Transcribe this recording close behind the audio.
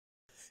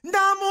I'm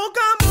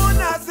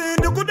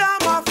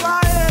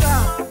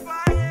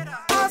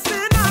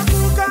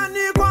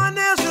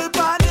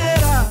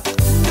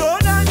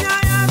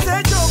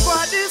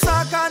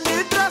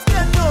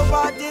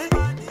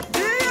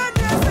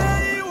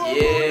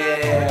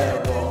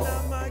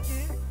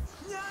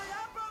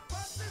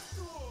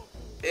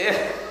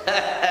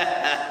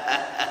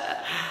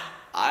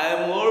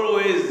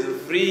always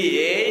free,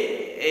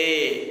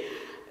 eh?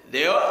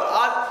 The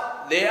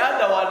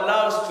other one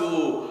loves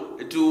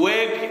to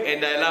work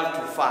and I love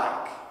to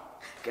fuck.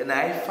 Can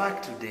I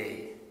fuck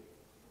today?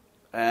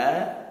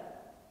 Huh?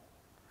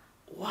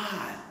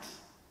 What?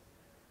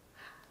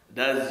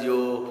 Does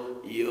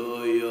your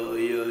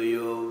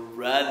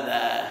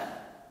brother?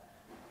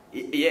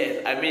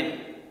 Yes, I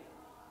mean,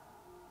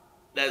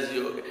 does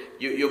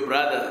your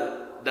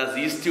brother? Does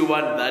he still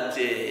want that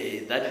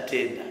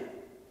tender?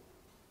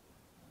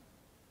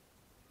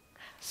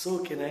 So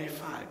can I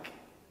fuck?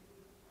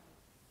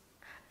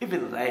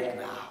 Even right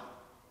now.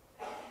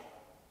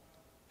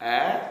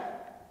 Eh?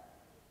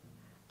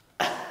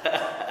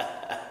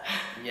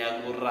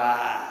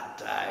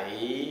 Nyagurata,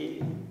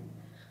 eh?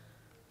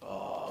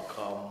 Oh,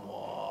 come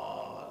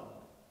on.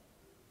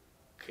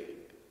 Okay,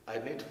 I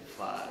need to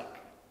fuck.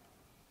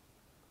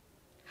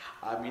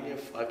 I'm in a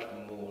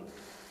fucking mood.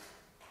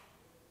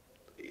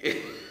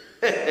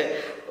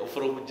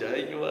 From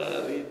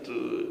January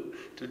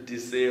to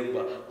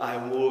December,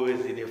 I'm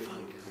always in a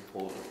fucking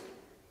mood.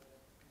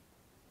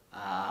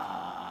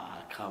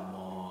 Ah, come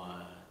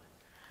on.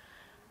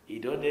 You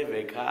don't have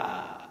a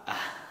car.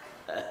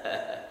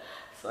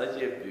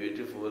 Such a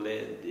beautiful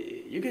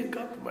lady. You can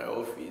come to my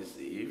office,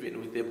 even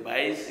with a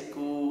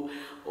bicycle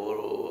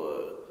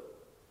or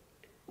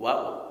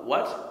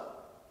what?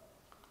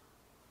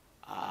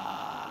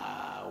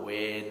 Ah,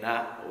 when?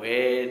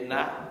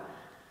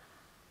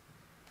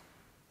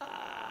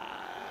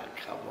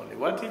 Come on.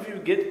 What if you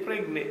get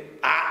pregnant?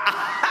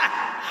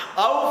 I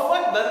will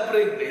fuck that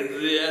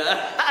pregnancy.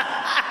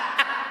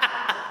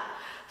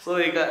 So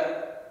you got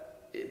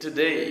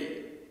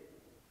today.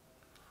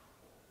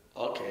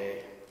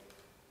 Okay.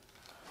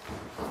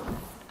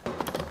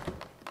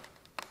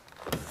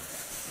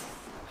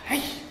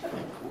 Hey,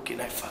 who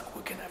can I fuck?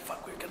 Who can I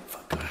fuck? Who can I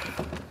fuck?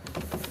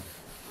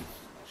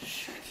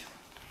 Shit.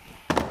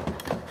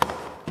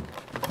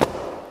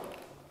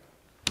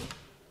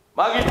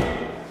 Maggie.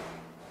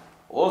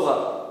 Oza.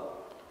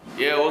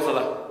 Yeah,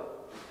 Ozala.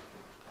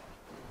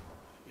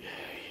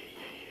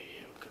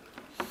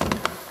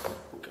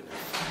 Who can I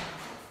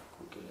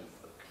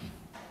fuck?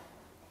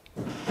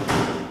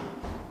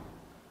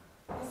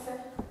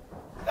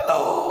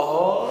 Hello.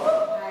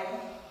 Hi.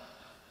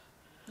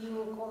 You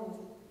will call me?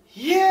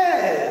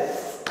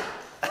 Yes.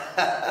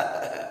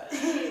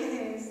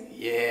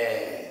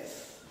 Yes.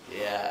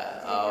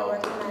 Yeah.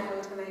 What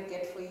can I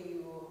get for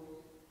you?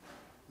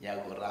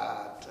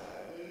 Nyagurata.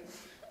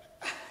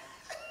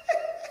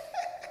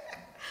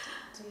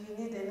 Do you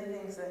need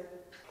anything, sir?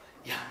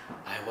 Yeah,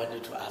 I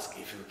wanted to ask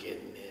if you can,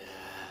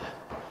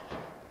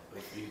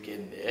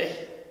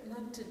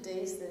 Not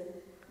today, sir.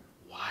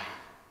 Why?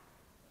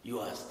 You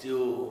are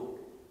still,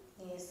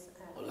 Yes.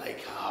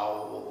 like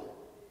how?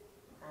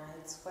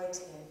 It's quite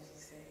heavy,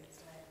 sir. It's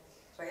like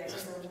right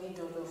in the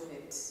middle of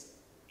it.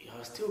 You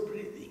are still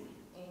breathing.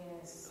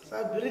 Yes.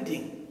 Start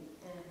breathing.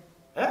 Yeah.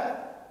 Huh?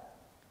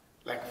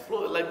 Like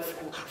flow, like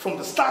from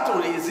the start,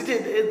 or is it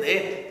at the end? At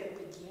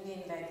the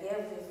beginning, like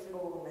every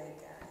flow, like.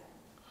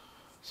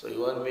 So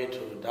you want me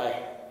to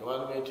die? You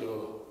want me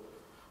to?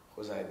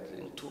 Because I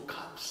drink 2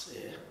 cups.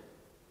 Yeah.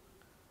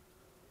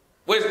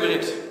 Where's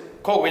Gwyneth?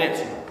 Call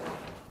Gwyneth.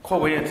 Call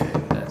Gwyneth.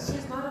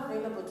 She's not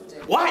available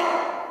today. Why?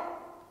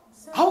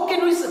 So, How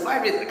can we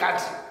survive as a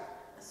country?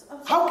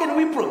 How can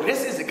we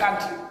progress as a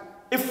country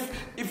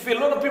if a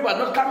lot of people are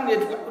not coming here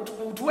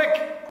to work?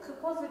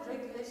 COVID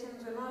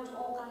regulations, we're not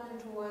all coming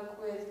to work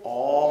with.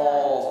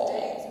 Oh. Yeah,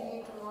 today it's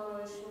me,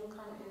 tomorrow she'll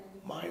come in.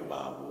 My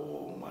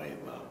babu, my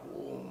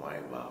babu, my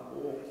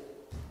babu.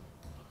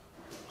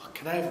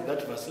 Can I have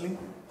that Vaseline?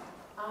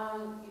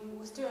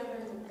 You still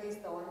haven't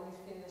replaced the one we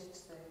finished,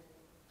 sir.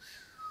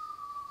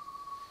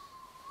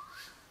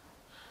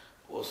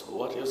 Also,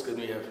 what else can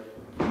we have?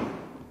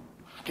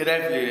 Can I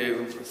have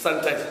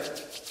sanitizer?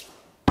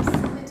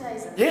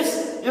 Sanitizer? Yes.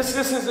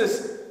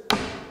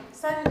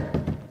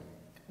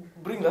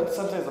 Bring that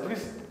sanitizer,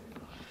 please.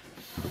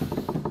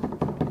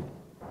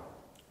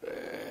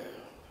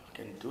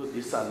 Can do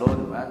this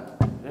alone, man.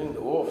 During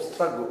the war of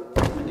struggle,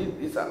 we did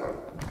this alone.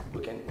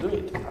 We can do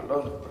it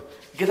alone.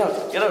 Get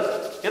out.